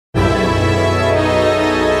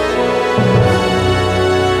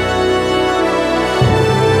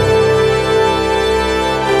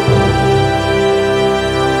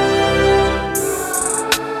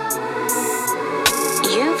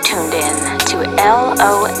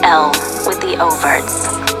LOL with the Overts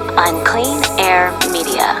on Clean Air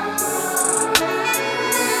Media.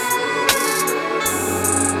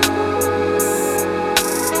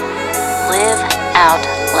 Live out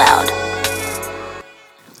loud.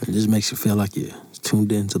 It just makes you feel like you're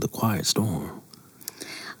tuned into the quiet storm.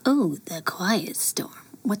 Oh, the quiet storm.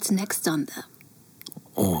 What's next on the...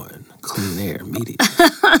 On Clean Air Media.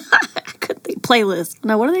 I couldn't think. Playlist.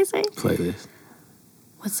 No, what do they say? Playlist.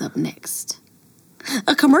 What's up next?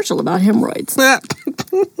 A commercial about hemorrhoids.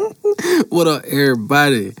 What up,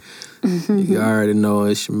 everybody? You already know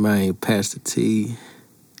it's your man, Pastor T.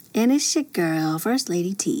 And it's your girl, First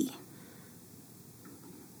Lady T.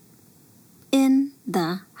 In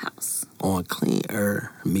the house. On Clean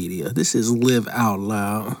Air Media. This is Live Out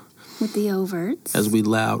Loud. With the Overts. As we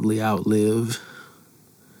loudly outlive.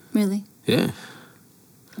 Really? Yeah.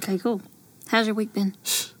 Okay, cool. How's your week been?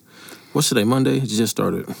 What's today, Monday? It just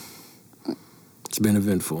started. It's been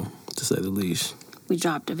eventful, to say the least. We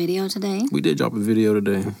dropped a video today. We did drop a video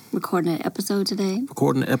today. Recording an episode today.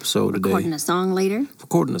 Recording a song later.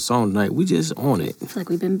 Recording a song tonight. We just on it. I feel like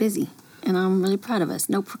we've been busy. And I'm really proud of us.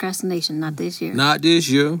 No procrastination, not this year. Not this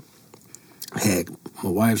year. Heck, my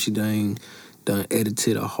wife, she done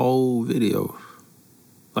edited a whole video.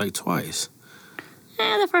 Like twice.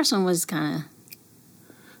 Yeah, the first one was kind of...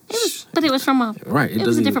 But it was from a... Right. It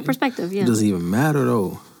was a different perspective, yeah. It doesn't even matter,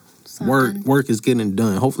 though. Work is getting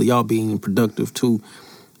done. Hopefully y'all being productive, too.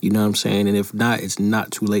 You know what I'm saying? And if not, it's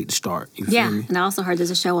not too late to start. You feel me? And I also heard there's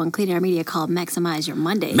a show on Clean Air Media called Maximize Your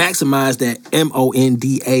Monday. Maximize that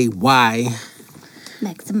M-O-N-D-A-Y.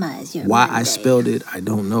 Maximize your Why Monday. I spelled it, I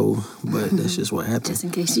don't know. But that's just what happened. Just in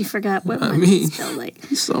case you forgot what Monday spelled like.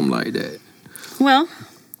 Something like that. Well,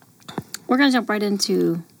 we're going to jump right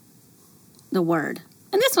into the word.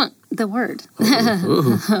 And this one, the word.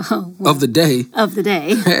 Well, of the day. Of the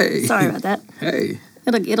day. Hey. Sorry about that. Hey.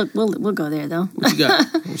 We'll go there, though. What you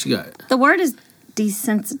got? What you got? The word is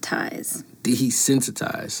desensitize.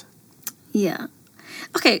 Desensitize. Yeah.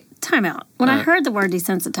 Okay, time out. When I heard the word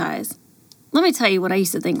desensitize, let me tell you what I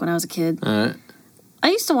used to think when I was a kid. All right. I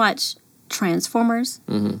used to watch Transformers.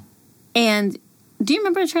 Mm-hmm. And do you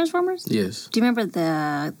remember the Transformers? Yes. Do you remember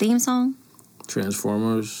the theme song?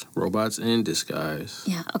 Transformers, robots in disguise.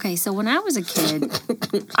 Yeah, okay, so when I was a kid,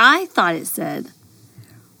 I thought it said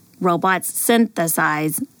robots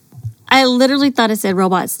synthesize. I literally thought it said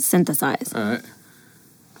robots synthesize. All right.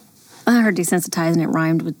 I heard desensitize and it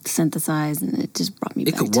rhymed with synthesize and it just brought me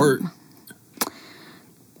back to... It could work.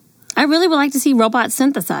 I really would like to see robots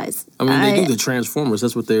synthesize. I mean, they do the Transformers.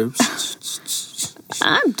 That's what they're...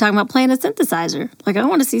 I'm talking about playing a synthesizer. Like, I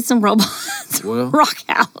want to see some robots rock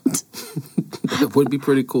out. That would be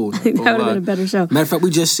pretty cool. I think that would have been a better show. Matter of fact, we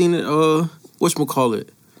just seen it, whatchamacallit?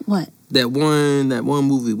 What? That one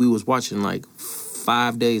movie we was watching like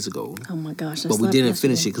 5 days ago. Oh my gosh. But we didn't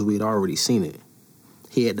finish it because we had already seen it.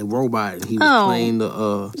 He had the robot and he was playing the...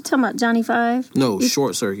 You talking about Johnny Five? No,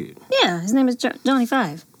 Short Circuit. Yeah, his name is Johnny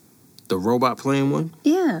Five. The robot playing one?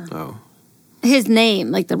 Yeah. Oh. His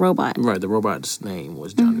name, like the robot. Right, the robot's name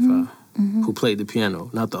was Johnny Five, who played the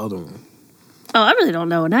piano, not the other one. Oh, I really don't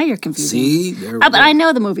know. Now you're confusing. See? But I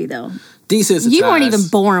know the movie, though. Desensitized. You weren't even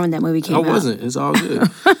born when that movie came out. I wasn't. It's all good.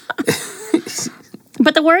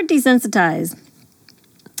 But the word desensitize,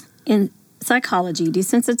 in psychology,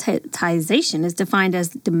 desensitization is defined as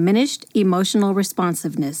diminished emotional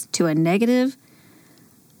responsiveness to a negative,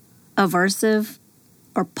 aversive,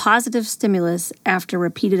 or positive stimulus after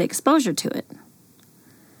repeated exposure to it.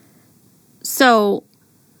 So,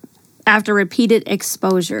 after repeated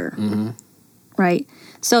exposure, right?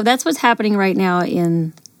 So that's what's happening right now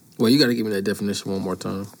in... Well, you got to give me that definition one more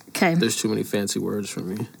time. Okay. There's too many fancy words for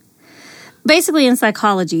me. Basically, in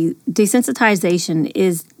psychology, desensitization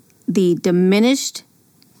is the diminished,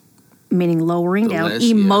 meaning lowering down,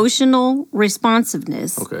 emotional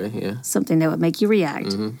responsiveness. Okay, yeah. Something that would make you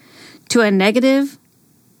react to a negative,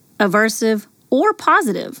 aversive, or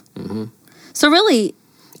positive. So really...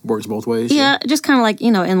 Works both ways? Yeah, just kind of like,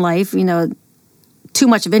 in life, too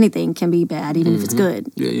much of anything can be bad, even if it's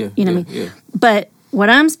good. Yeah. You know what I mean? Yeah. But what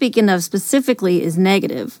I'm speaking of specifically is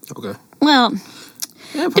negative. Okay. Well,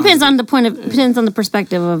 depends on the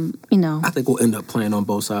perspective of, I think we'll end up playing on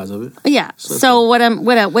both sides of it. Yeah. So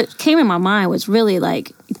what came in my mind was really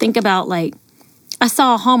like, think about like, I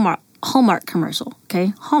saw a Hallmark commercial,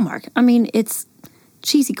 okay? Hallmark. I mean, it's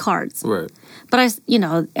cheesy cards. Right. But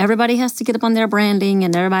everybody has to get up on their branding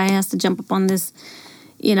and everybody has to jump up on this,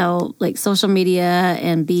 like social media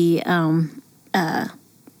and be,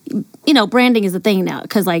 branding is a thing now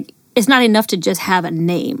because like it's not enough to just have a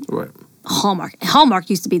name. Right. Hallmark. Hallmark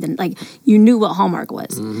used to be you knew what Hallmark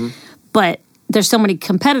was. But there's so many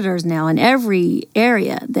competitors now in every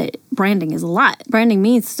area that branding is a lot. Branding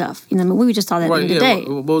means stuff. You know, I mean, we just saw that the other day.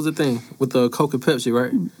 What was the thing with the Coke and Pepsi,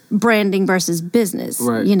 right? Branding versus business,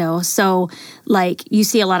 right? You know, so like you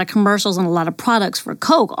see a lot of commercials and a lot of products for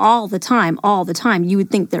Coke all the time. You would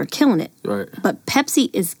think they're killing it, right? But Pepsi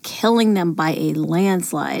is killing them by a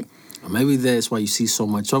landslide. Maybe that's why you see so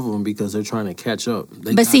much of them, because they're trying to catch up.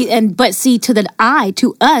 But see, to the eye,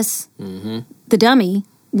 to us, the dummy,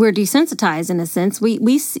 we're desensitized in a sense.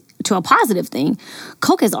 We see, to a positive thing.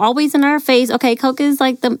 Coke is always in our face. Okay, Coke is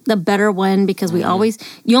like the better one because you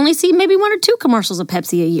only see maybe 1 or 2 commercials of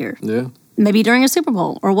Pepsi a year. Yeah. Maybe during a Super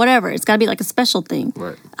Bowl or whatever. It's got to be like a special thing.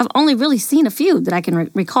 Right. I've only really seen a few that I can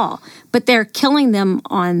recall. But they're killing them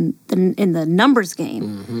in the numbers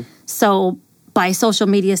game. So by social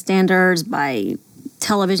media standards, by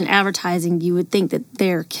television advertising, you would think that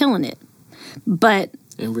they're killing it. But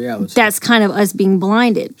in reality, that's kind of us being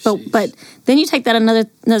blinded. But then you take that another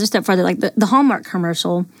step further. Like the Hallmark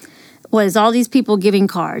commercial was all these people giving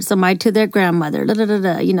cards, somebody to their grandmother,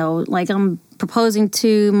 you know, like I'm proposing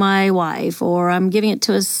to my wife or I'm giving it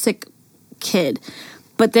to a sick kid.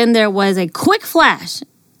 But then there was a quick flash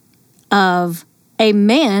of a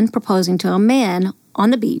man proposing to a man on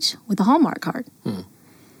the beach with a Hallmark card. And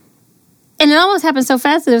it almost happened so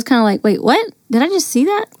fast that it was kind of like, wait, what? Did I just see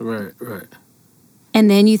that? Right. And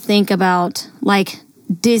then you think about, like,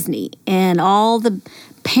 Disney and all the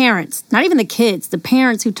parents, not even the kids, the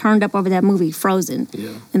parents who turned up over that movie, Frozen.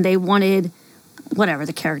 Yeah. And they wanted, whatever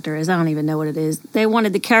the character is, I don't even know what it is. They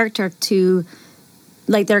wanted the character to,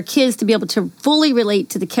 like, their kids to be able to fully relate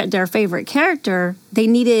to their favorite character. They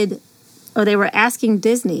needed, or they were asking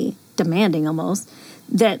Disney, demanding almost,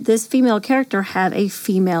 that this female character have a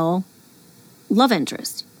female love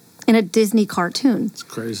interest in a Disney cartoon. It's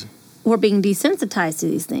crazy. We're being desensitized to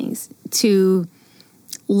these things, to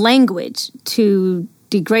language, to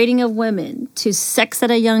degrading of women, to sex at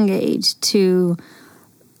a young age, to,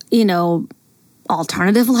 you know,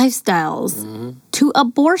 alternative lifestyles, to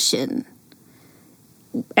abortion.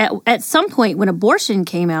 At some point when abortion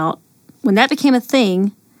came out, when that became a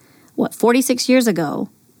thing, 46 years ago,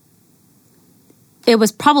 it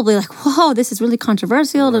was probably like, whoa, this is really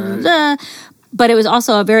controversial, right. But it was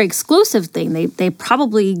also a very exclusive thing. They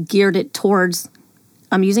probably geared it towards,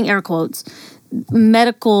 I'm using air quotes,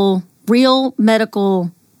 real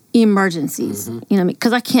medical emergencies. You know what I mean?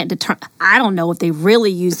 Because I don't know if they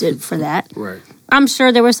really used it for that. Right. I'm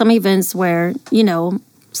sure there were some events where, you know,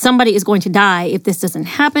 somebody is going to die if this doesn't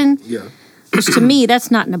happen. Yeah. Which to me, that's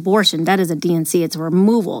not an abortion. That is a DNC. It's a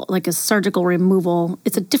removal, like a surgical removal.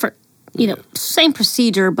 It's a different, you know, same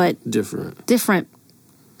procedure, but different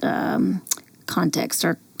context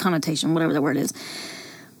or connotation, whatever the word is.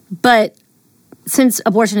 But since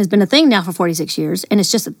abortion has been a thing now for 46 years, and it's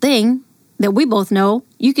just a thing that we both know,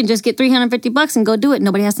 you can just get $350 and go do it.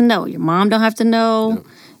 Nobody has to know. Your mom don't have to know.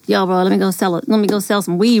 Yo, bro, let me go sell it. Let me go sell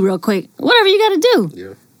some weed real quick. Whatever you got to do.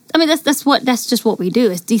 Yeah. I mean, that's just what we do.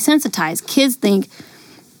 It's desensitized. Kids think,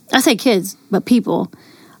 I say kids, but people,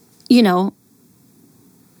 you know,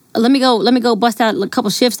 let me go bust out a couple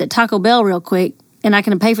shifts at Taco Bell real quick, and I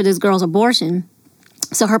can pay for this girl's abortion,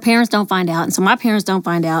 so her parents don't find out, and so my parents don't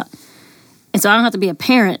find out, and so I don't have to be a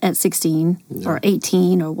parent at 16 or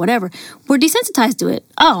 18 or whatever. We're desensitized to it.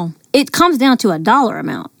 Oh, it comes down to a dollar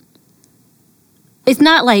amount. It's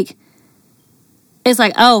not like, it's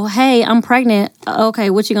like, oh, hey, I'm pregnant.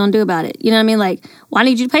 Okay, what you gonna do about it? You know what I mean? Like, well, I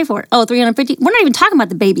need you to pay for it. Oh, $350. We're not even talking about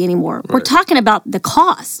the baby anymore. Right. We're talking about the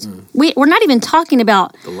cost. We're not even talking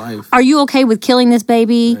about the life. Are you okay with killing this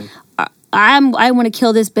baby? Right. I want to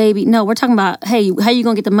kill this baby. No, we're talking about, hey, how you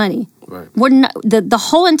gonna get the money? Right. We're not, the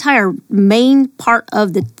whole entire main part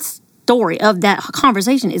of the story of that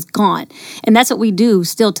conversation is gone, and that's what we do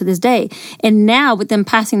still to this day. And now with them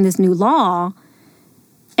passing this new law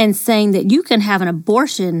and saying that you can have an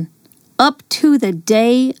abortion up to the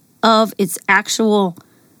day of its actual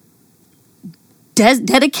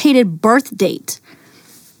dedicated birth date.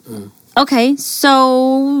 Okay,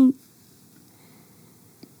 so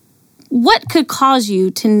what could cause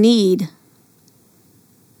you to need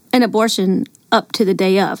an abortion up to the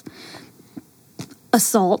day of?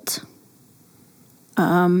 Assault,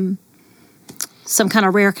 some kind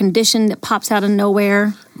of rare condition that pops out of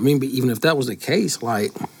nowhere. I mean, but even if that was the case,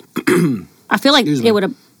 like... I feel like it would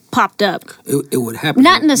have popped up. It would happen.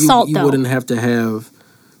 Not an assault, though. You wouldn't have to have...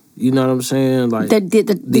 You know what I'm saying? Like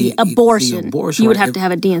the abortion. You would have to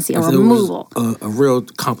have a DNC, a removal. A real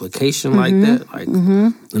complication like that. Like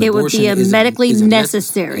it would be medically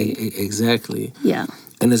necessary. Exactly. Yeah.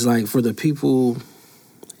 And it's like for the people,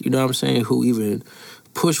 you know what I'm saying, who even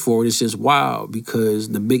push for it. It's just wild because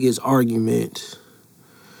the biggest argument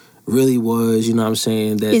really was, you know what I'm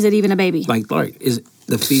saying, that is it even a baby? Like is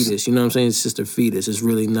the fetus, you know what I'm saying? It's just a fetus. It's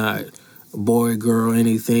really not a boy, girl,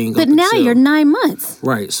 anything. But now you're 9 months.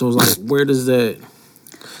 Right. So it's like, where does that...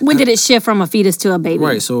 When did it shift from a fetus to a baby?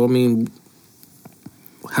 Right. So, I mean,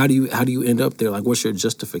 how do you end up there? Like, what's your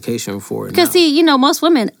justification for it? Because, see, you know, most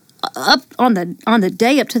women, up on the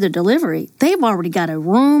day up to the delivery, they've already got a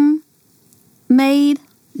room made,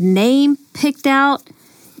 name picked out.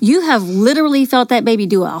 You have literally felt that baby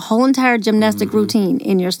do a whole entire gymnastic routine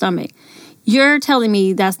in your stomach. You're telling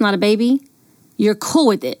me that's not a baby? You're cool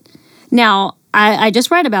with it. Now, I just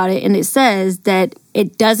read about it, and it says that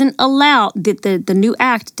it doesn't allow, that the new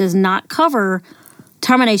act does not cover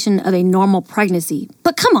termination of a normal pregnancy.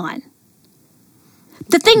 But come on.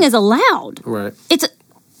 The thing is allowed. Right. It's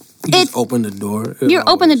just open the door. You're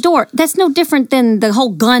open the door. That's no different than the whole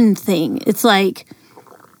gun thing. It's like,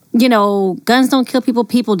 you know, guns don't kill people,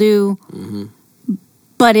 people do. Mm-hmm.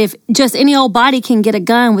 But if just any old body can get a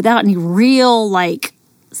gun without any real, like,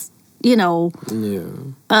 you know,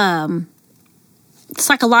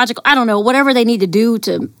 psychological, I don't know, whatever they need to do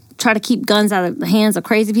to try to keep guns out of the hands of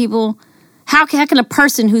crazy people, how can a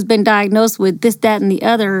person who's been diagnosed with this, that, and the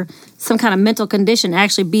other, some kind of mental condition,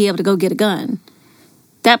 actually be able to go get a gun?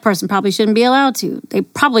 That person probably shouldn't be allowed to. They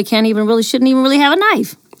probably shouldn't even really have a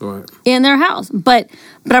knife in their house. But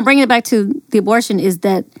I'm bringing it back to the abortion is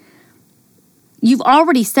that you've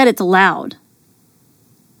already said it's allowed.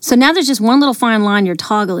 So now there's just one little fine line you're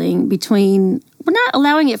toggling between, we're not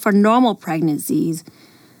allowing it for normal pregnancies.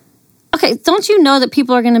 Okay, don't you know that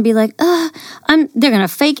people are going to be like, they're going to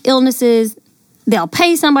fake illnesses. They'll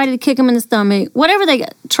pay somebody to kick them in the stomach. Whatever they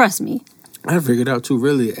get, trust me. I figured out too,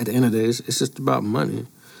 really, at the end of the day, it's just about money.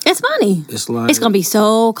 It's money. It's like... It's going to be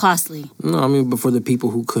so costly. No, I mean, but for the people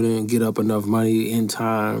who couldn't get up enough money in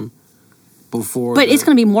time before... But it's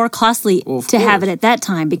going to be more costly to have it at that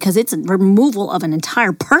time because it's a removal of an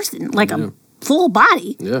entire person, like a full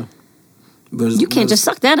body. Yeah. But you can't just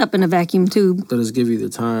suck that up in a vacuum tube. Let us give you the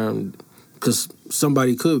time... Because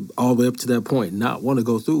somebody could, all the way up to that point, not want to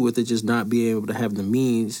go through with it, just not be able to have the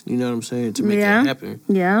means, you know what I'm saying, to make that happen.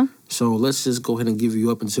 Yeah. So let's just go ahead and give you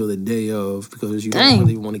up until the day of, because you don't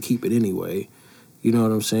really want to keep it anyway. You know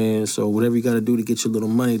what I'm saying? So whatever you got to do to get your little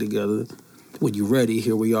money together, when you're ready,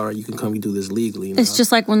 here we are. You can come and do this legally. It's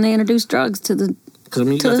just like when they introduced drugs to the... Because, I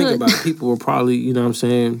mean, you got to think about it. People were probably, you know what I'm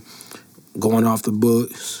saying, going off the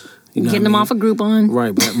books. You know getting them off of Groupon.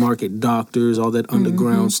 Right, black market doctors, all that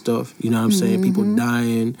underground stuff. You know what I'm saying? People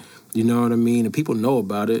dying, you know what I mean? And people know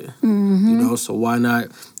about it, you know, so why not?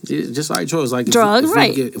 Just like drugs. Like drugs,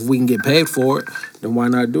 if we can get paid for it, then why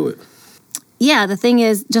not do it? Yeah, the thing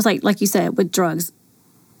is, just like you said, with drugs,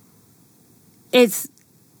 it's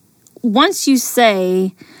once you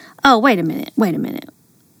say, oh, wait a minute.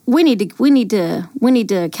 We need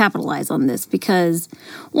to capitalize on this because,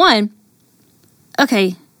 one,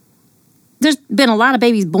 okay, there's been a lot of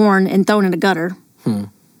babies born and thrown in a gutter.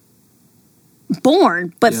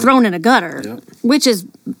 Born, but thrown in a gutter, which is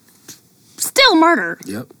still murder.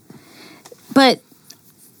 Yep. But,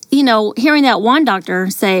 you know, hearing that one doctor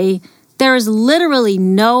say there is literally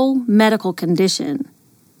no medical condition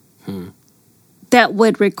that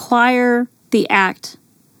would require the act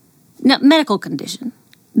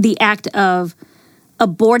of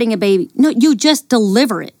aborting a baby. No, you just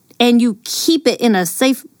deliver it. And you keep it in a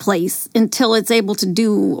safe place until it's able to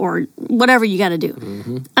do or whatever you got to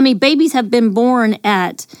do. I mean, babies have been born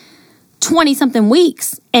at 20-something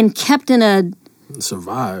weeks and kept in a...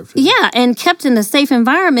 Survived. Yeah, and kept in a safe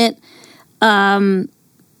environment. I've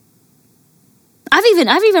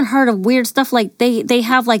even heard of weird stuff like they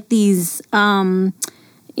have like these, science.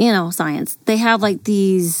 They have like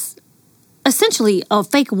these, essentially a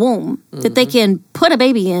fake womb that they can put a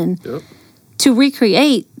baby in. Yep. To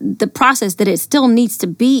recreate the process that it still needs to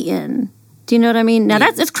be in. Do you know what I mean? Now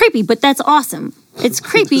it's creepy, but that's awesome. It's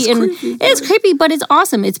creepy it's creepy, but it's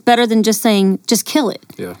awesome. It's better than just saying just kill it.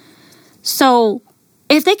 Yeah. So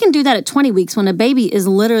if they can do that at 20 weeks when a baby is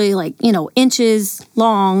literally like, inches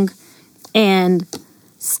long and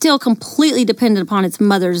still completely dependent upon its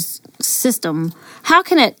mother's system, how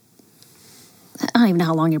can it I don't even know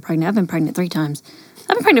how long you're pregnant. I've been pregnant 3 times.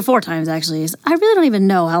 I've been pregnant 4 times, actually. I really don't even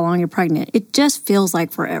know how long you're pregnant. It just feels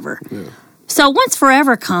like forever. Yeah. So once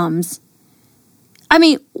forever comes, I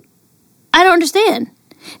mean, I don't understand.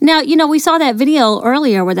 Now, we saw that video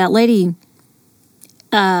earlier where that lady,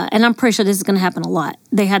 and I'm pretty sure this is going to happen a lot.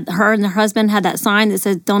 They had, her and her husband had that sign that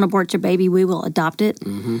says, "Don't abort your baby, we will adopt it."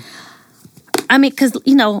 I mean, because,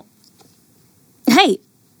 hey,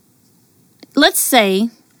 let's say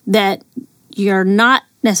that you're not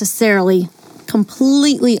necessarily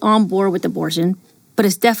completely on board with abortion, but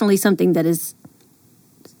it's definitely something that is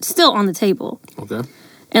still on the table. Okay.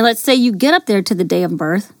 And let's say you get up there to the day of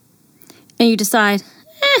birth and you decide,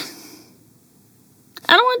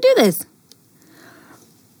 I don't want to do this.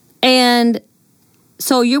 And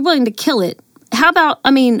so you're willing to kill it. How about,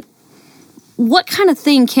 what kind of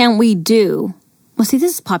thing can we do? Well, see,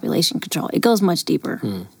 this is population control. It goes much deeper.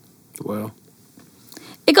 Well.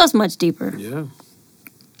 It goes much deeper. Yeah.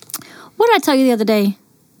 What did I tell you the other day?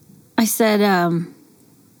 I said,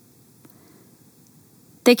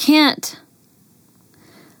 they can't.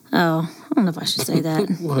 Oh, I don't know if I should say that.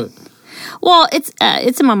 What? Well, it's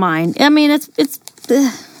in my mind. It's.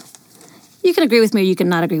 You can agree with me or you can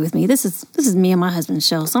not agree with me. This is me and my husband's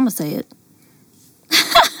show, so I'm gonna say it.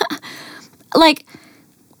 Like,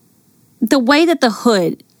 the way that the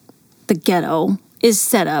hood, the ghetto, is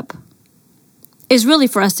set up is really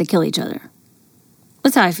for us to kill each other.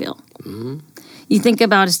 That's how I feel. Mm-hmm. You think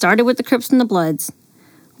about it, started with the Crips and the Bloods,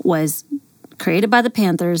 was created by the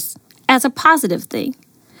Panthers as a positive thing.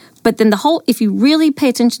 But then if you really pay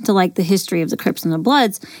attention to like the history of the Crips and the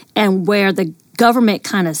Bloods and where the government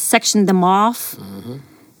kind of sectioned them off,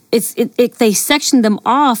 they sectioned them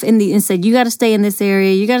off and said, you got to stay in this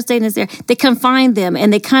area, you got to stay in this area. They confined them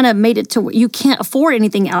and they kind of made it to where you can't afford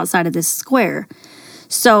anything outside of this square.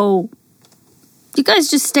 So you guys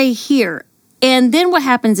just stay here. And then what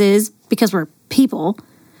happens is, because we're people,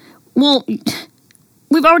 well,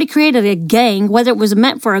 we've already created a gang, whether it was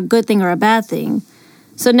meant for a good thing or a bad thing.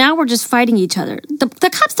 So now we're just fighting each other. The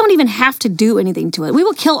cops don't even have to do anything to it. We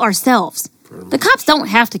will kill ourselves. The cops don't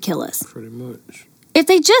have to kill us. Pretty much. If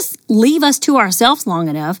they just leave us to ourselves long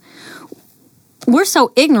enough, we're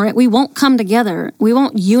so ignorant, we won't come together. We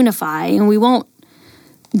won't unify, and we won't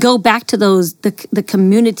go back to the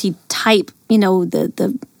community type,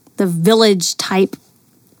 the village type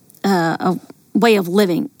way of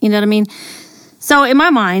living. You know what I mean? So in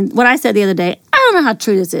my mind, what I said the other day, I don't know how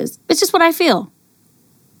true this is. It's just what I feel.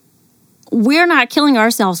 We're not killing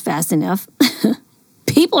ourselves fast enough.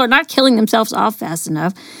 People are not killing themselves off fast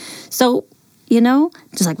enough. So,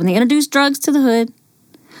 just like when they introduced drugs to the hood,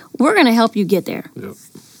 we're going to help you get there. Yep.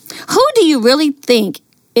 Who do you really think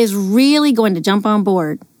is really going to jump on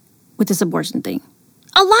board with this abortion thing?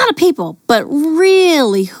 A lot of people, but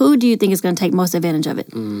really, who do you think is going to take most advantage of it?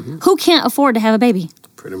 Mm-hmm. Who can't afford to have a baby?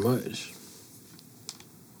 Pretty much.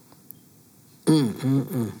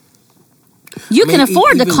 You can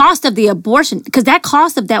afford the cost of the abortion, because that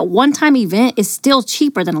cost of that one-time event is still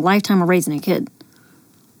cheaper than a lifetime of raising a kid.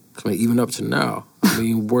 Even up to now,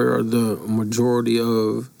 where are the majority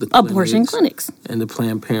of the abortion clinics and the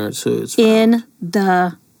Planned Parenthoods in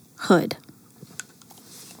the hood?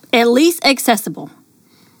 At least accessible.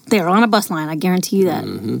 They're on a bus line, I guarantee you that.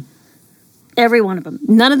 Mm-hmm. Every one of them.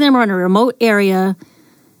 None of them are in a remote area.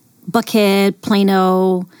 Buckhead,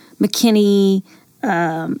 Plano, McKinney,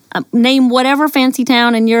 name whatever fancy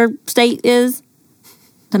town in your state is.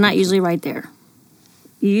 They're not usually right there.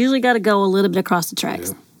 You usually got to go a little bit across the tracks.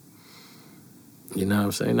 Yeah. You know what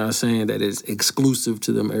I'm saying? Not saying that it's exclusive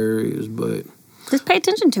to them areas, but just pay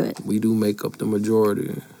attention to it. We do make up the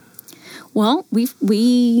majority. Well,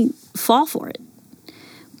 we fall for it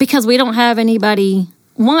because we don't have anybody.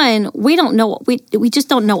 One, we don't know. We just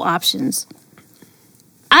don't know options.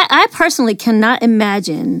 I personally cannot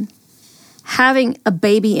imagine having a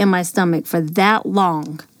baby in my stomach for that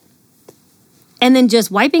long and then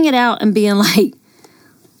just wiping it out and being like,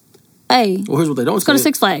 hey, well, here's what they don't let's go to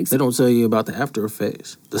Six Flags. They don't tell you about the after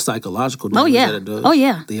effects, the psychological damage that it does. Oh,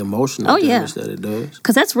 yeah. The emotional damage that it does.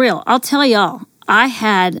 Because that's real. I'll tell y'all, I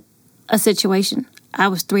had a situation. I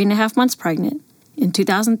was 3.5 months pregnant in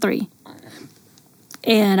 2003.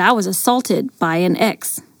 And I was assaulted by an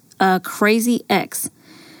ex, a crazy ex,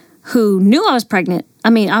 who knew I was pregnant. I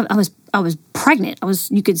was pregnant.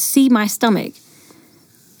 You could see my stomach.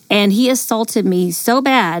 And he assaulted me so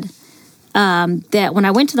bad that when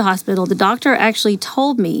I went to the hospital, the doctor actually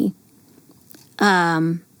told me,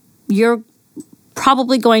 you're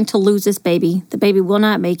probably going to lose this baby. The baby will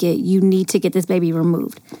not make it. You need to get this baby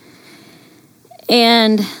removed.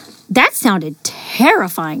 And that sounded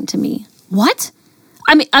terrifying to me. What?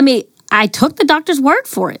 I took the doctor's word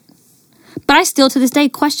for it. But I still, to this day,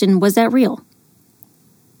 question, was that real?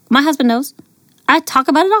 My husband knows. I talk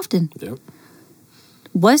about it often. Yep.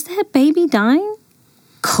 Was that baby dying?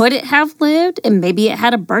 Could it have lived? And maybe it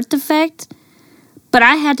had a birth defect? But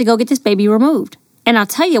I had to go get this baby removed. And I'll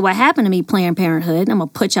tell you what happened to me, Planned Parenthood. I'm going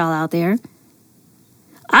to put y'all out there.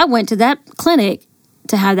 I went to that clinic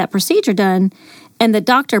to have that procedure done, and the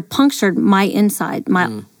doctor punctured my inside,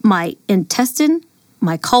 my intestine,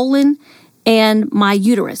 my colon, and my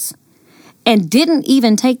uterus, and didn't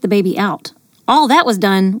even take the baby out. All that was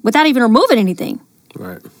done without even removing anything.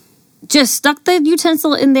 Right. Just stuck the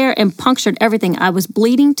utensil in there and punctured everything. I was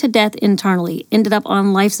bleeding to death internally. Ended up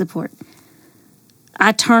on life support.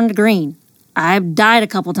 I turned green. I died a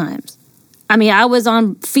couple times. I mean, I was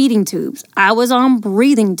on feeding tubes. I was on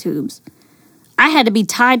breathing tubes. I had to be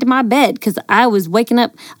tied to my bed because I was waking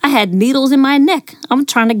up. I had needles in my neck. I'm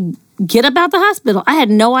trying to get up out the hospital. I had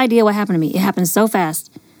no idea what happened to me. It happened so fast.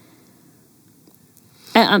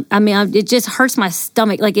 I mean, it just hurts my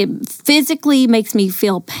stomach. Like, it physically makes me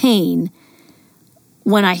feel pain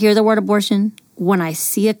when I hear the word abortion, when I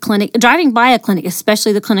see a clinic, driving by a clinic,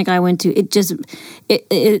 especially the clinic I went to. It just,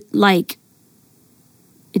 it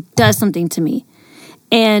does something to me.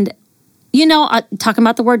 And, you know, talking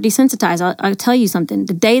about the word desensitized, I'll tell you something.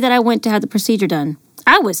 The day that I went to have the procedure done,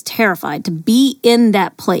 I was terrified to be in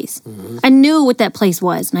that place. Mm-hmm. I knew what that place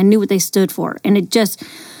was, and I knew what they stood for. And it just...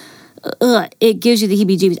 it gives you the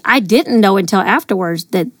heebie-jeebies. I didn't know until afterwards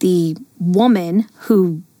that the woman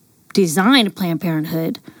who designed Planned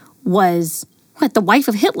Parenthood was, the wife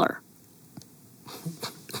of Hitler.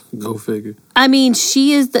 Go figure. I mean,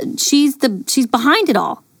 she's behind it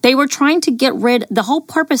all. They were trying to get rid, the whole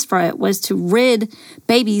purpose for it was to rid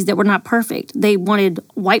babies that were not perfect. They wanted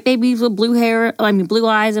white babies with blue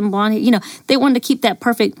eyes and blonde hair. You know, they wanted to keep that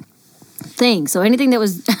perfect thing. So anything that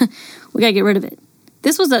was, we got to get rid of it.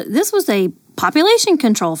 This was a population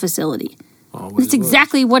control facility. It's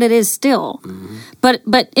exactly what it is still. Mm-hmm.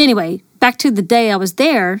 But anyway, back to the day I was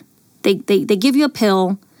there, they give you a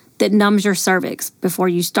pill that numbs your cervix before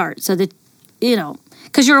you start, so that, you know,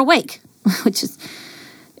 because you're awake, which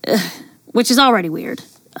is already weird.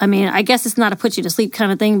 I mean, I guess it's not a put you to sleep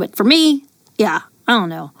kind of thing, but for me, yeah, I don't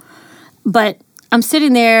know. But I'm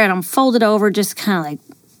sitting there and I'm folded over, just kind of like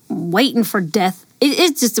waiting for death.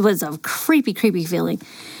 It just was a creepy, creepy feeling.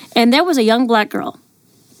 And there was a young black girl.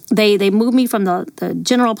 They moved me from the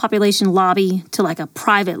general population lobby to like a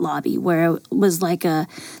private lobby where it was like the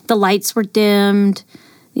lights were dimmed.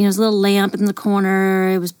 You know, there's a little lamp in the corner.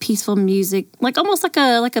 It was peaceful music, like almost like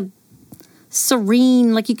a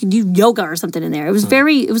serene, like you could do yoga or something in there. It was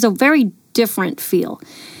a very different feel.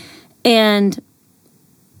 And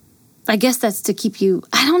I guess that's to keep you,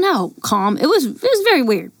 I don't know, calm. It was very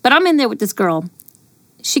weird. But I'm in there with this girl.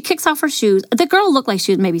 She kicks off her shoes. The girl looked like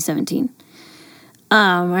she was maybe 17.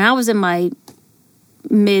 And I was in my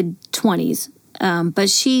mid-20s. But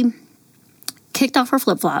she kicked off her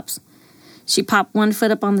flip-flops. She popped one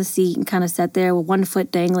foot up on the seat and kind of sat there with one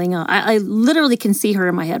foot dangling. I literally can see her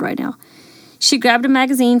in my head right now. She grabbed a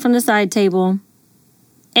magazine from the side table,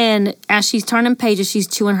 and as she's turning pages, she's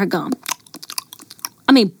chewing her gum.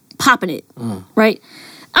 I mean, popping it, right?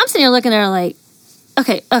 I'm sitting here looking at her like,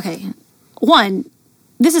 okay. One,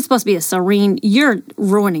 this is supposed to be a serene, you're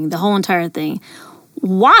ruining the whole entire thing.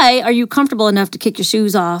 Why are you comfortable enough to kick your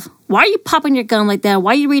shoes off? Why are you popping your gum like that?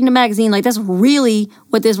 Why are you reading a magazine? Like, that's really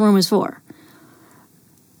what this room is for.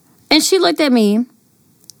 And she looked at me,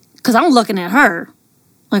 because I'm looking at her,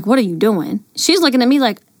 like, what are you doing? She's looking at me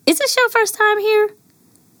like, is this your first time here?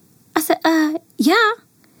 I said, yeah.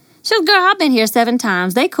 She goes, girl, I've been here 7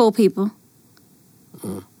 times. They cool people.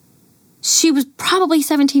 She was probably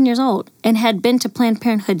 17 years old and had been to Planned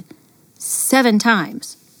Parenthood 7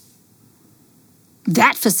 times.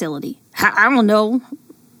 That facility. I don't know.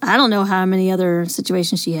 I don't know how many other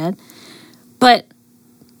situations she had. But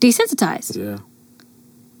desensitized. Yeah.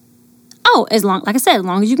 Oh, like I said, as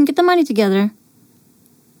long as you can get the money together,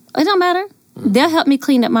 it don't matter. They'll help me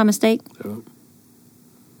clean up my mistake. Yep.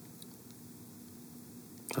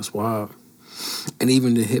 That's wild. And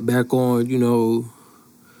even to hit back on, you know,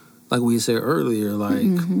 like we said earlier, like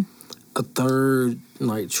a third,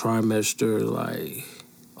 like, trimester, like,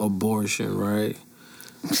 abortion, right?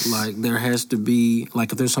 Like, there has to be,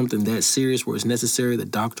 like, if there's something that serious where it's necessary, the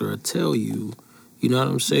doctor will tell you. You know what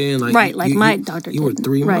I'm saying? Like, right, like my doctor You were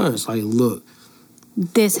 3 months. Like, look.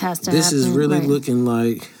 This has to happen. This is really looking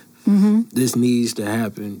like this needs to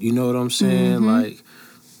happen. You know what I'm saying? Like,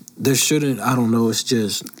 there shouldn't, I don't know, it's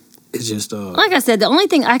just. Like I said, the only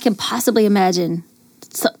thing I can possibly imagine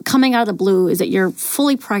coming out of the blue is that you're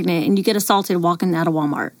fully pregnant and you get assaulted walking out of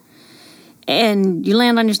Walmart. And you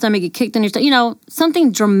land on your stomach, get kicked in your stomach. You know,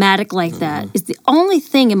 something dramatic like that is the only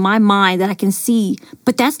thing in my mind that I can see.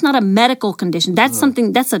 But that's not a medical condition. That's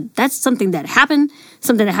something that's something that happened,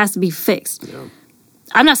 something that has to be fixed. Yeah.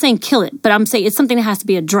 I'm not saying kill it, but I'm saying it's something that has to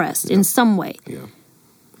be addressed in some way. Yeah.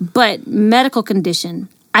 But medical condition,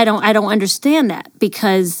 I don't understand that,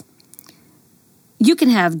 because you can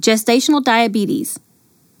have gestational diabetes.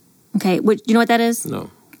 Okay, which, you know what that is? No.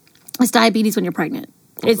 It's diabetes when you're pregnant.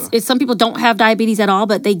 It's some people don't have diabetes at all,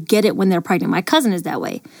 but they get it when they're pregnant. My cousin is that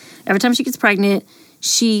way. Every time she gets pregnant,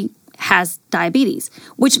 she has diabetes,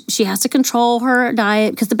 which she has to control her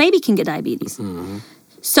diet because the baby can get diabetes. Mm-hmm.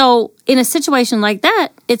 So in a situation like that,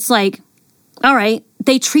 it's like, all right,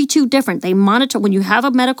 they treat you different. They monitor when you have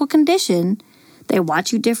a medical condition. They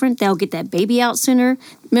watch you different. They'll get that baby out sooner.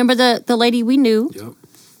 Remember the lady we knew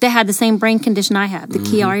that had the same brain condition I have, the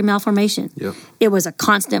Chiari malformation. Yep. It was a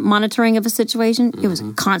constant monitoring of a situation. It was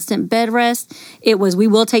a constant bed rest. It was, we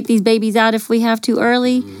will take these babies out if we have to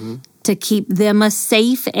early to keep them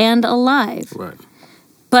safe and alive. Right.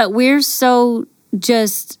 But we're so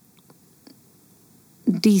just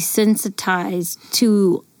desensitized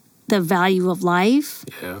to the value of life.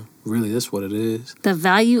 Yeah, really, that's what it is. The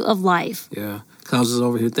value of life. Yeah. Cause I was just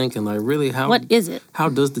over here thinking, like, really, what is it? How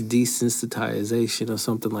does the desensitization or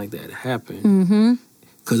something like that happen?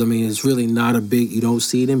 Because, I mean, it's really not a big, you don't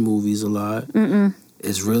see it in movies a lot.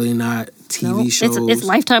 It's really not TV shows. It's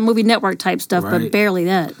Lifetime Movie Network type stuff, right? But barely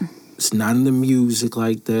that. It's not in the music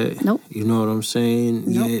like that. Nope. You know what I'm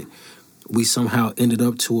saying? Nope. Yet we somehow ended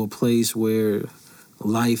up to a place where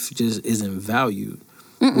life just isn't valued.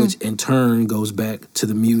 Which in turn goes back to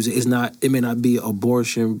the music. It may not be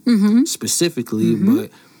abortion specifically,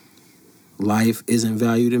 but life isn't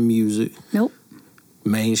valued in music. Nope.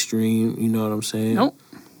 Mainstream, you know what I'm saying? Nope.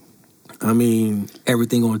 I mean,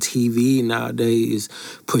 everything on TV nowadays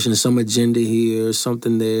is pushing some agenda here,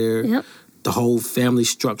 something there. Yep. The whole family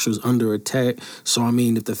structure is under attack. So, I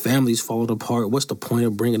mean, if the family's falling apart, what's the point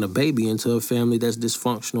of bringing a baby into a family that's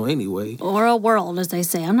dysfunctional anyway? Or a world, as they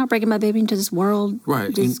say. I'm not bringing my baby into this world.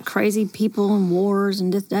 Right. These crazy people and wars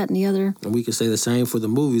and this, that, and the other. And we can say the same for the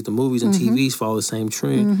movies. The movies and TVs follow the same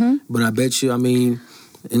trend. But I bet you, I mean,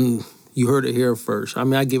 and you heard it here first. I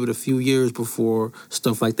mean, I give it a few years before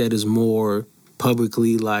stuff like that is more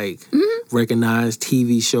publicly, like, recognized.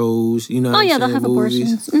 TV shows, you know what I'm saying? They'll have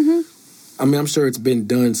movies. abortions. I mean, I'm sure it's been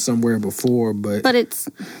done somewhere before, but it's...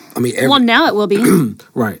 I mean, well, now it will be.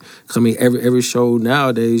 Right. Because, I mean, every show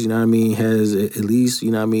nowadays, you know what I mean, has at least, you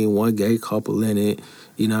know what I mean, one gay couple in it,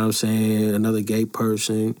 you know what I'm saying, another gay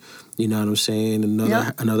person, you know what I'm saying,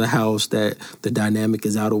 another house that the dynamic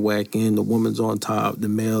is out of whack in, the woman's on top, the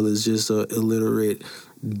male is just a illiterate,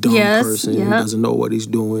 dumb person who doesn't know what he's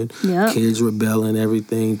doing. Yep. Kids rebelling,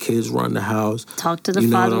 everything, kids run the house. Talk to the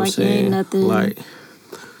father like he ain't nothing. Like...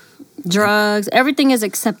 drugs, everything is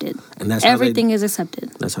accepted. And that's everything is accepted.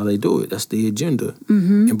 That's how they do it. That's the agenda.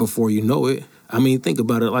 And before you know it, I mean, think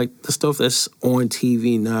about it. Like the stuff that's on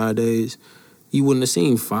TV nowadays, you wouldn't have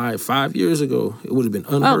seen 5 years ago. It would have been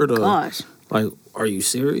unheard of. Oh gosh! Like, are you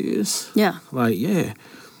serious? Yeah. Like, yeah.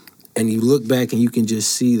 And you look back and you can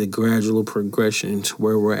just see the gradual progression to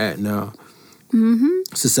where we're at now.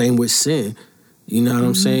 It's the same with sin. You know what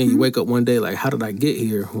I'm saying? You wake up one day like, how did I get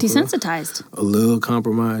here? Desensitized. A little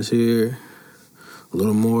compromise here, a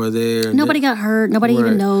little more there. Nobody got hurt. Nobody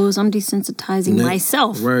even knows. I'm desensitizing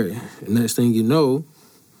myself. Right. And next thing you know,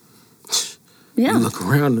 you look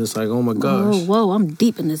around and it's like, oh my gosh. Whoa, I'm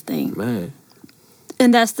deep in this thing. Man.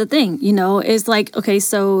 And that's the thing, you know, it's like, okay,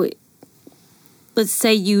 so let's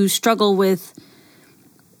say you struggle with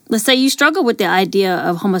the idea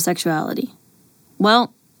of homosexuality.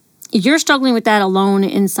 Well, you're struggling with that alone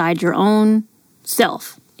inside your own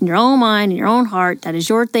self, in your own mind, in your own heart. That is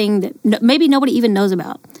your thing that maybe nobody even knows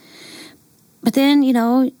about. But then, you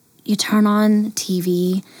know, you turn on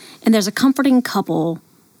TV and there's a comforting couple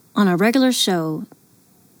on a regular show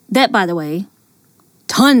that, by the way,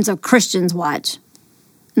 tons of Christians watch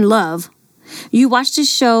and love. You watch this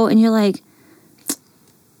show and you're like,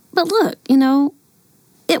 but look, you know,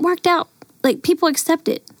 it worked out. Like, people accept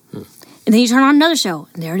it. And then you turn on another show,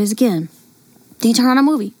 and there it is again. Then you turn on a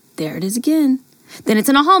movie. There it is again. Then it's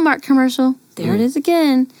in a Hallmark commercial. There it is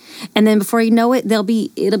again. And then before you know it, it'll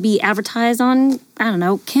be advertised on, I don't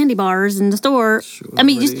know, candy bars in the store. Sure, I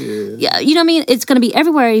mean, yeah, you know what I mean? It's going to be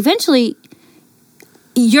everywhere. Eventually,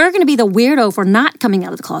 you're going to be the weirdo for not coming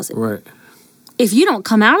out of the closet. Right. If you don't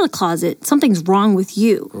come out of the closet, something's wrong with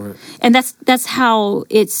you. Right. And that's how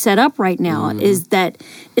it's set up right now, is that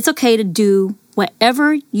it's okay to do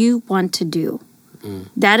whatever you want to do.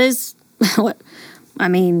 That is what, I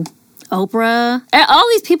mean, Oprah, all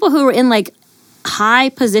these people who are in like high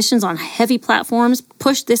positions on heavy platforms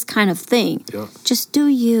push this kind of thing. Yep. Just do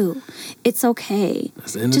you. It's okay. At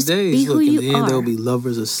the end of the day, be who you are. At the end, they'll be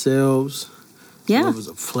lovers of selves. Yeah. Lovers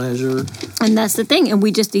of pleasure. And that's the thing. And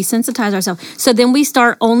we just desensitize ourselves. So then we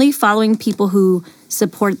start only following people who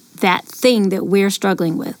support that thing that we're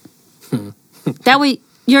struggling with. That way,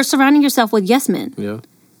 you're surrounding yourself with yes men. Yeah.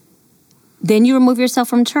 then you remove yourself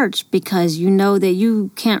from church because you know that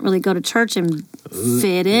you can't really go to church and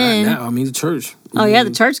fit in. Not now. I mean, the church. Oh, yeah,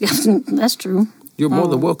 the church. That's true. You're more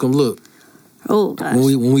than welcome. Look. Oh, gosh.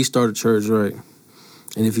 When we start a church, right,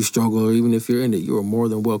 and if you struggle or even if you're in it, you're more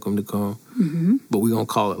than welcome to come. Mm-hmm. But we're going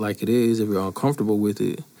to call it like it is. If you're uncomfortable with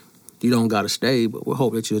it, you don't got to stay, but we'll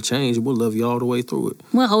hope that you'll change. We'll love you all the way through it.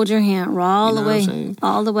 We'll hold your hand all the way.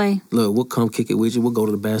 All the way. Look, we'll come kick it with you. We'll go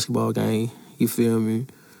to the basketball game. You feel me?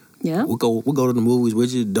 Yeah. We'll go to the movies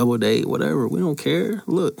with you, double date, whatever. We don't care.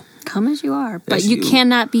 Look. Come as you are. But you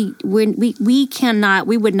cannot be, we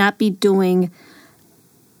would not be doing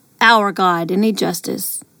our God any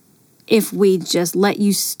justice if we just let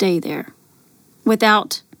you stay there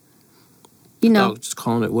without, just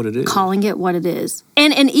calling it what it is. Calling it what it is.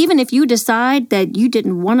 And even if you decide that you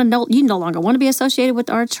didn't want to know, you no longer want to be associated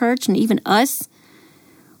with our church and even us,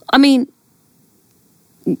 I mean,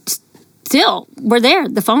 still, we're there.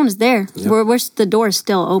 The phone is there. Yep. The door is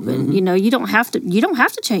still open. Mm-hmm. You don't have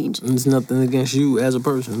to change. And it's nothing against you as a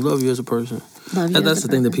person. Love you as a person. That's the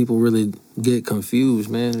thing that people really get confused,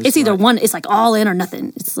 man. It's either one. It's like all in or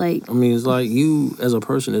nothing. It's like it's like you as a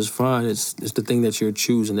person is fine. It's the thing that you're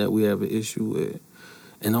choosing that we have an issue with.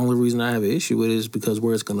 And the only reason I have an issue with it is because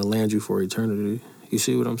where it's going to land you for eternity. You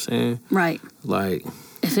see what I'm saying? Right. Like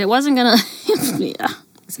if it wasn't gonna, yeah,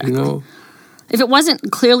 exactly. If it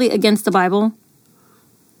wasn't clearly against the Bible,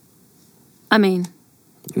 I mean,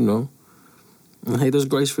 hey, there's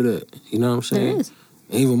grace for that. You know what I'm saying? There is.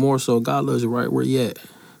 And even more so, God loves you right where you at.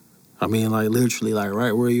 I mean, like literally, like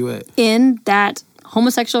right where you at. In that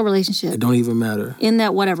homosexual relationship. It don't even matter. In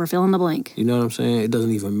that whatever, fill in the blank. You know what I'm saying? It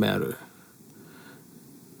doesn't even matter.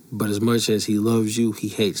 But as much as he loves you, he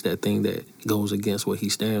hates that thing that goes against what he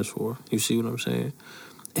stands for. You see what I'm saying?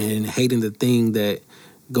 And hating the thing that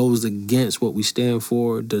goes against what we stand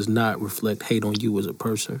for does not reflect hate on you as a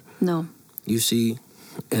person. No. You see?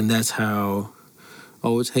 And that's how,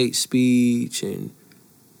 it's hate speech and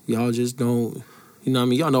y'all just don't,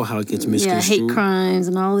 y'all know how it gets misconstrued. Yeah, hate crimes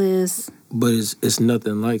and all this. But it's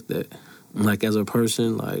nothing like that. Like as a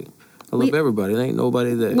person, like I love everybody. There ain't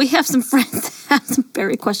nobody that... We have some friends that have some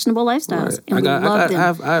very questionable lifestyles. Right. And we love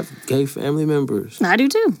them. I have gay family members. I do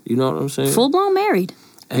too. You know what I'm saying? Full-blown married.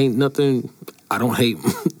 Ain't nothing... I don't hate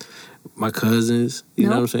my cousins. You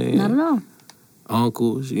know what I'm saying? Not at all.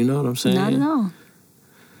 Uncles. You know what I'm saying? Not at all.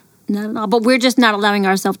 Not at all. But we're just not allowing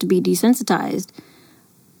ourselves to be desensitized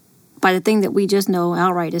by the thing that we just know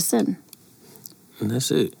outright is sin. And that's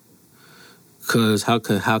it. Because how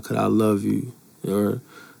could I love you or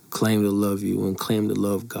claim to love you and claim to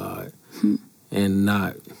love God and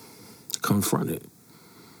not confront it?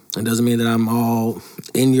 It doesn't mean that I'm all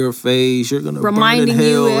in your face. You're going to reminding burn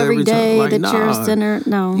in hell you every day like, that you're a sinner.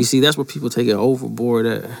 No. You see, that's where people take it overboard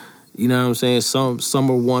at. You know what I'm saying?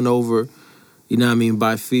 Some are won over,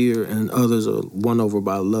 by fear, and others are won over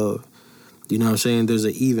by love. You know what I'm saying? There's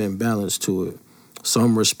an even balance to it.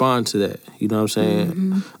 Some respond to that. You know what I'm saying?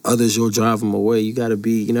 Mm-hmm. Others, you'll drive them away. You got to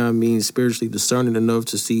be, spiritually discerning enough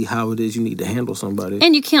to see how it is you need to handle somebody.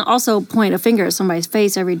 And you can't also point a finger at somebody's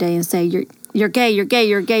face every day and say, you're gay, you're gay,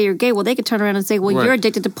 you're gay, you're gay. Well, they could turn around and say, well, right. You're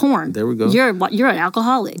addicted to porn. There we go. You're an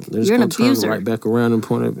alcoholic. You're an abuser. Turn right back around and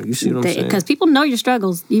point at you. See what I'm saying? Because people know your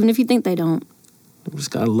struggles, even if you think they don't. We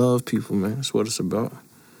just got to love people, man. That's what it's about.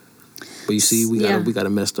 But you see, we got a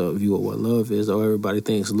messed up view of what love is. Or everybody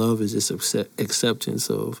thinks love is just acceptance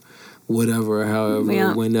of whatever,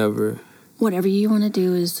 however, whenever. Whatever you want to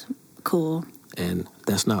do is cool. And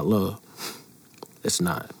that's not love. It's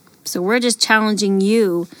not. So we're just challenging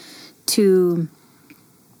you to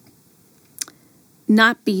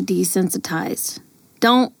not be desensitized.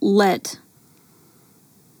 Don't let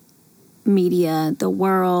media, the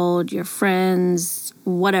world, your friends,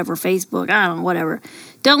 whatever, Facebook, I don't know, whatever.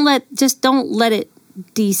 Don't let it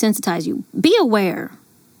desensitize you. Be aware.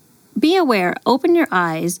 Be aware. Open your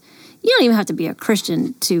eyes. You don't even have to be a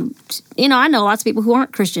Christian to I know lots of people who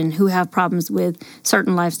aren't Christian who have problems with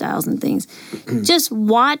certain lifestyles and things. Just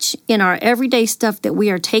watch in our everyday stuff that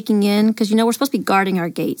we are taking in, because, we're supposed to be guarding our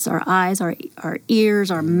gates, our eyes, our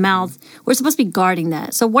ears, our mouth. We're supposed to be guarding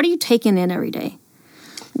that. So what are you taking in every day?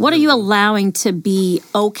 What are you allowing to be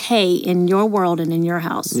okay in your world and in your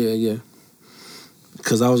house? Yeah.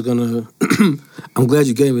 Because I was going to... I'm glad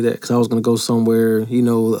you gave me that, because I was going to go somewhere, a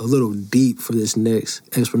little deep for this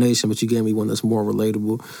next explanation, but you gave me one that's more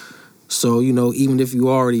relatable. So, even if you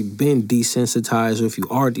already been desensitized, or if you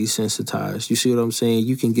are desensitized, you see what I'm saying?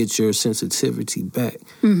 You can get your sensitivity back.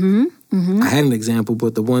 Mm-hmm. Mm-hmm. I had an example,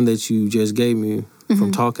 but the one that you just gave me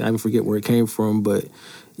from talking, I forget where it came from, but...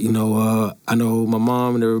 You know, I know my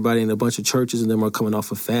mom and everybody in a bunch of churches and them are coming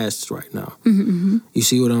off of fasts right now. You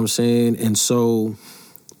see what I'm saying? And so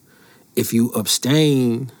if you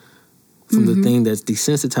abstain from the thing that's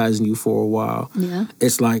desensitizing you for a while,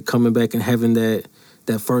 it's like coming back and having that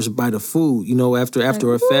first bite of food. You know, after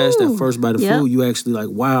a fast, that first bite of food, you actually like,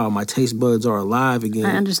 wow, my taste buds are alive again.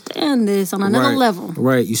 I understand this on another level.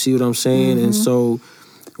 Right, you see what I'm saying? And so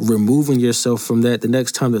removing yourself from that, the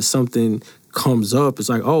next time that something comes up, it's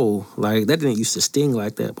like, oh, like that didn't used to sting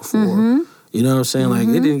like that before. You know what I'm saying? Like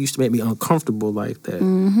it didn't used to make me uncomfortable like that.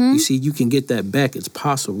 You see, you can get that back. It's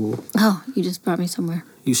possible. Oh, you just brought me somewhere.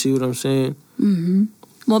 You see what I'm saying?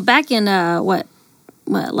 Well, back in what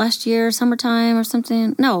last year, summertime or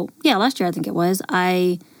something? No, yeah, last year I think it was.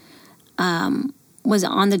 I was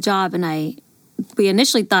on the job and we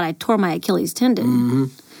initially thought I tore my Achilles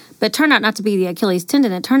tendon. But it turned out not to be the Achilles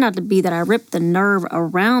tendon. It turned out to be that I ripped the nerve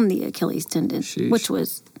around the Achilles tendon, which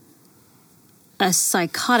was a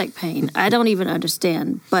psychotic pain. I don't even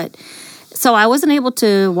understand. But so I wasn't able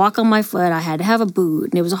to walk on my foot. I had to have a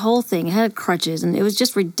boot, and it was a whole thing. I had crutches, and it was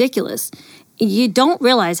just ridiculous. You don't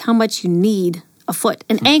realize how much you need a foot,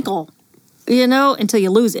 an ankle, you know, until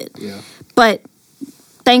you lose it. But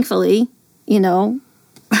thankfully, you know,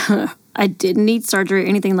 I didn't need surgery or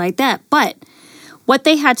anything like that. But what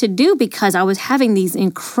they had to do, because I was having these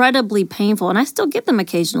incredibly painful, and I still get them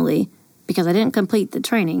occasionally because I didn't complete the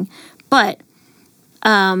training, but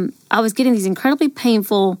I was getting these incredibly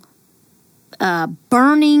painful,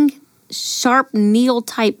 burning, sharp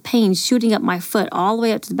needle-type pains shooting up my foot all the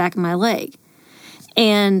way up to the back of my leg.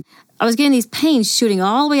 And I was getting these pains shooting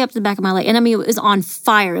all the way up to the back of my leg. And I mean, it was on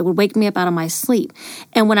fire. It would wake me up out of my sleep.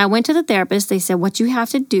 And when I went to the therapist, they said, what you have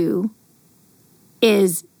to do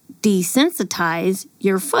is desensitize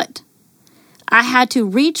your foot. I had to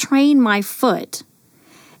retrain my foot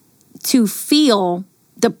to feel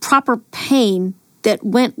the proper pain that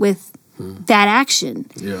went with that action.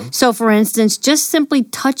 So for instance, just simply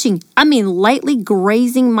touching, lightly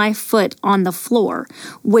grazing my foot on the floor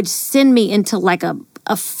would send me into like a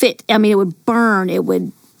fit. I mean, it would burn. It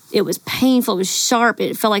was painful. It was sharp.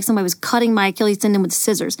 It felt like somebody was cutting my Achilles tendon with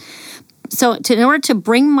scissors. So in order to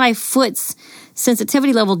bring my foot's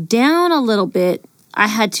sensitivity level down a little bit, I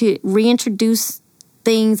had to reintroduce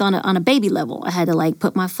things on a baby level. I had to like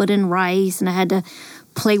put my foot in rice, and I had to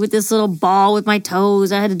play with this little ball with my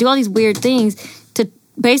toes. I had to do all these weird things to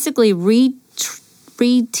basically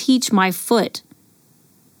reteach my foot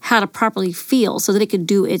how to properly feel so that it could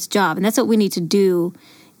do its job. And that's what we need to do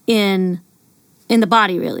in the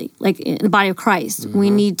body, really, like in the body of Christ. We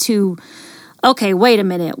need to, okay, wait a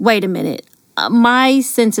minute. My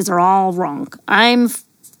senses are all wrong. I'm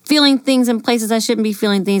feeling things in places I shouldn't be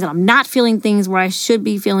feeling things, and I'm not feeling things where I should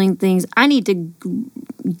be feeling things. I need to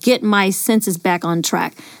get my senses back on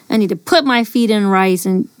track. I need to put my feet in rice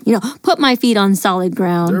and, put my feet on solid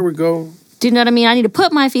ground. There we go. Do you know what I mean? I need to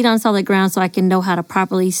put my feet on solid ground so I can know how to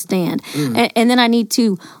properly stand. And then I need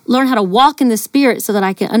to learn how to walk in the Spirit so that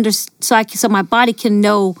I can so my body can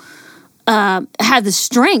know, have the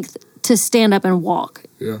strength to stand up and walk.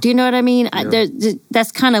 Do you know what I mean?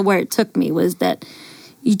 That's kind of where it took me, was that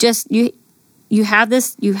you have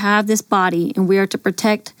this body, and we are to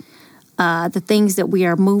protect the things that we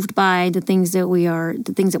are moved by, the things that we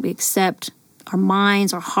accept, our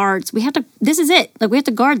minds, our hearts. This is it. Like, we have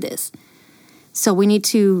to guard this. So we need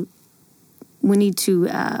to in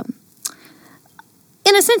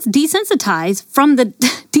a sense, desensitize from the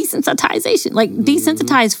desensitization, like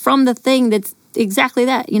desensitize from the thing that's exactly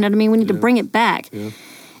that. You know what I mean? We need to bring it back and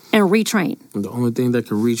retrain. And the only thing that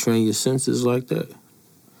can retrain your senses like that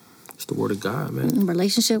is the Word of God, man.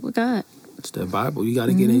 Relationship with God. It's that Bible. You got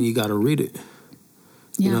to get in. You got to read it.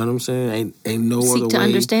 You know what I'm saying? Ain't no Seek other to way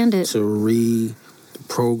understand it. to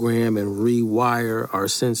reprogram and rewire our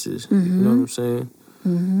senses. You know what I'm saying?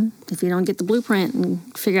 If you don't get the blueprint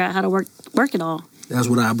and figure out how to work it all. That's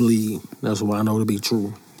what I believe. That's what I know to be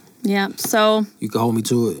true. Yeah. So you can hold me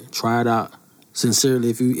to it. Try it out sincerely.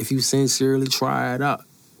 If you sincerely try it out.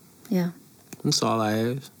 Yeah. That's all I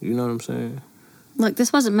ask. You know what I'm saying? Look,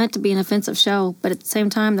 this wasn't meant to be an offensive show, but at the same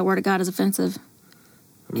time, the Word of God is offensive.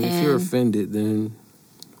 I mean, if you're offended, then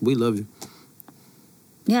we love you.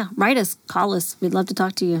 Yeah, write us, call us. We'd love to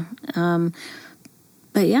talk to you.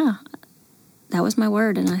 But yeah, that was my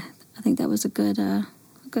word, and I think that was a good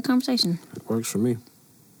conversation. It works for me.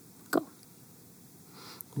 Cool.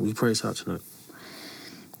 We praise out tonight.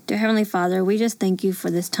 Dear Heavenly Father, we just thank you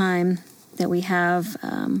for this time that we have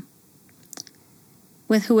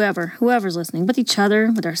with whoever's listening, with each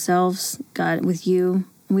other, with ourselves, God, with you.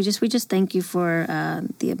 And we just thank you for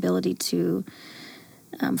the ability to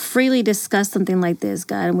freely discuss something like this,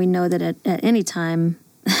 God. And we know that at any time,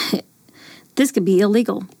 this could be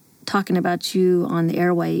illegal, talking about you on the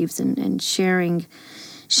airwaves and sharing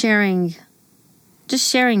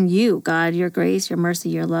you, God, your grace, your mercy,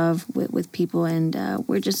 your love with people. And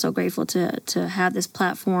we're just so grateful to have this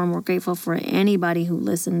platform. We're grateful for anybody who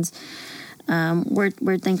listens.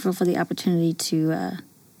 We're thankful for the opportunity to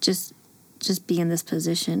just be in this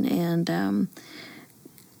position. And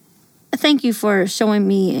thank you for showing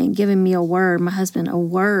me and giving me a word, my husband, a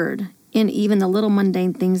word in even the little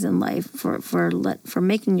mundane things in life, for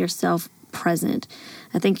making yourself present.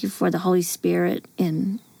 I thank you for the Holy Spirit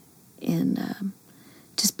in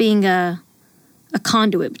just being a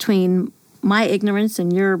conduit between my ignorance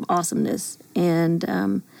and your awesomeness.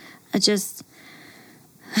 And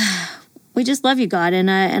we just love you, God.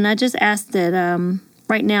 And I just ask that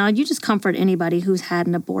right now you just comfort anybody who's had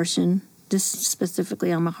an abortion. This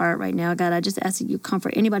specifically on my heart right now, God. I just ask that you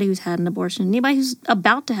comfort anybody who's had an abortion, anybody who's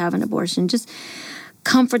about to have an abortion. Just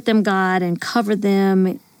comfort them, God, and cover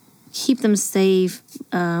them, keep them safe.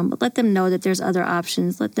 But let them know that there's other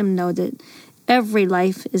options. Let them know that every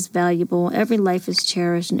life is valuable, every life is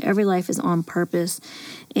cherished, and every life is on purpose.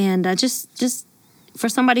 And just for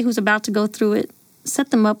somebody who's about to go through it,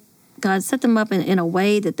 set them up, God, set them up in a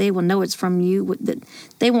way that they will know it's from you, that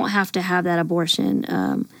they won't have to have that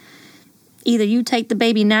abortion. Either you take the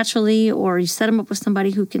baby naturally or you set them up with somebody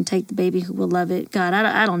who can take the baby, who will love it. God,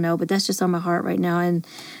 I don't know, but that's just on my heart right now. And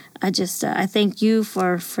I thank you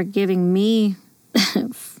for forgiving me.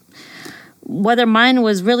 Whether mine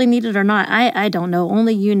was really needed or not, I don't know.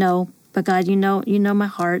 Only you know. But God, you know my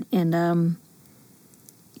heart, and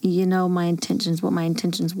you know my intentions, what my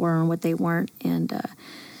intentions were and what they weren't. And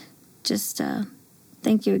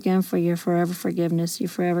thank you again for your forever forgiveness, your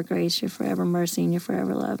forever grace, your forever mercy, and your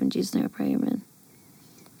forever love. In Jesus' name I pray, amen.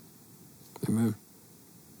 Amen.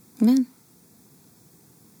 Amen.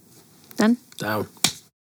 Done? Down.